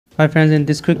Hi friends, in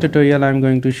this quick tutorial I'm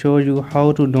going to show you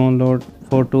how to download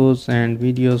photos and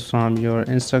videos from your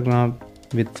Instagram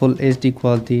with full HD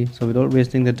quality. So without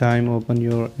wasting the time, open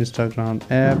your Instagram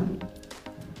app,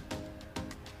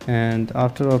 and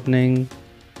after opening,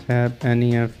 tap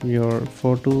any of your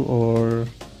photo or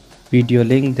video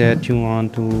link that you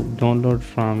want to download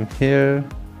from here.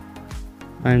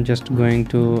 I'm just going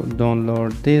to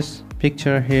download this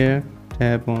picture here.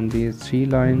 Tap on these three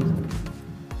lines,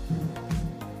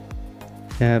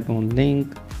 tap on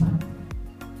link.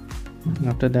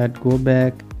 After that, go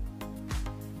back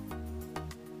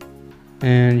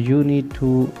and you need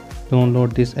to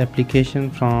download this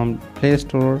application from Play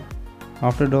Store.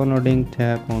 After downloading,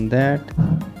 tap on that.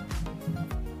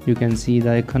 You can see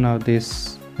the icon of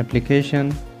this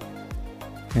application,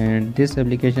 and this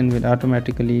application will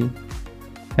automatically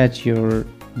fetch your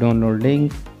download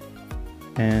link,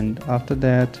 and after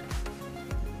that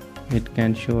it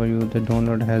can show you the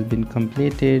download has been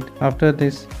completed. After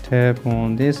this, tap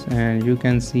on this and you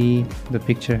can see the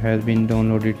picture has been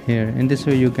downloaded here. In this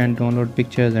way you can download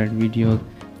pictures and videos.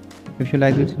 If you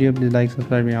like this video, please like,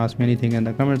 subscribe and ask me anything in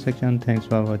the comment section. Thanks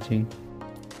for watching.